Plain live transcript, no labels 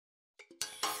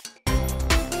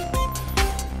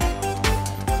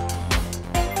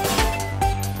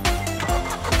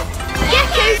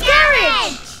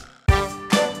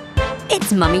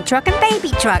Mummy Truck and Baby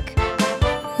Truck.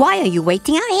 Why are you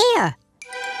waiting out here?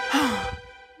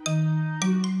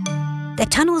 The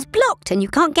tunnel's blocked and you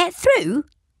can't get through?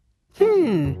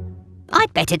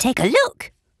 I'd better take a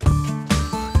look.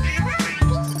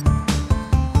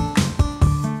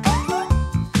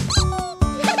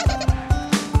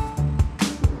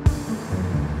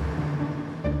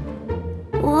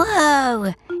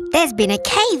 Whoa! There's been a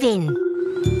cave-in.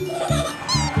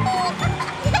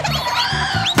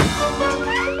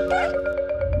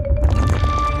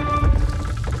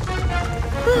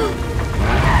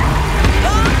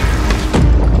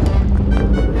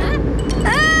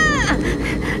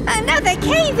 Another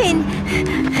cave-in!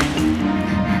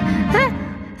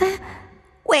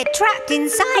 We're trapped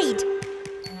inside.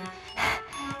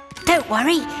 Don't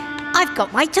worry, I've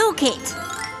got my toolkit.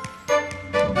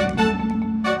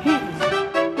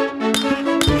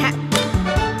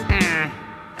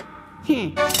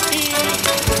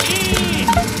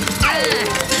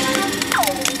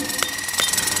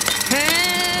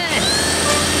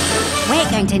 We're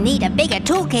going to need a bigger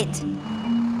toolkit.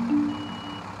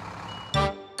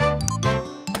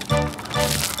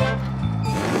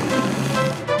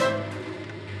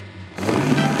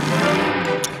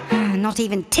 Not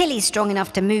even Tilly's strong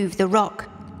enough to move the rock.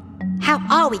 How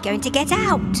are we going to get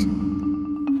out?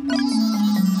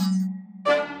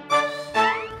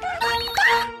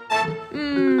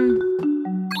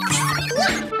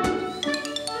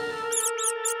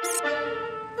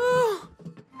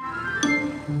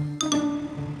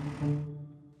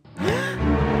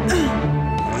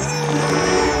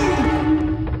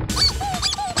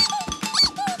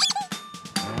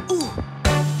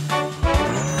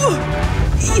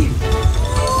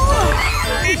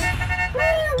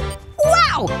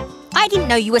 I didn't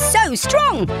know you were so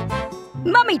strong!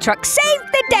 Mummy Truck saved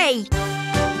the day!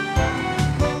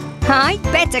 I'd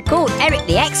better call Eric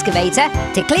the excavator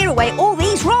to clear away all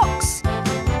these rocks.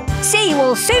 See you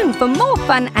all soon for more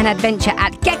fun and adventure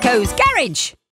at Gecko's garage!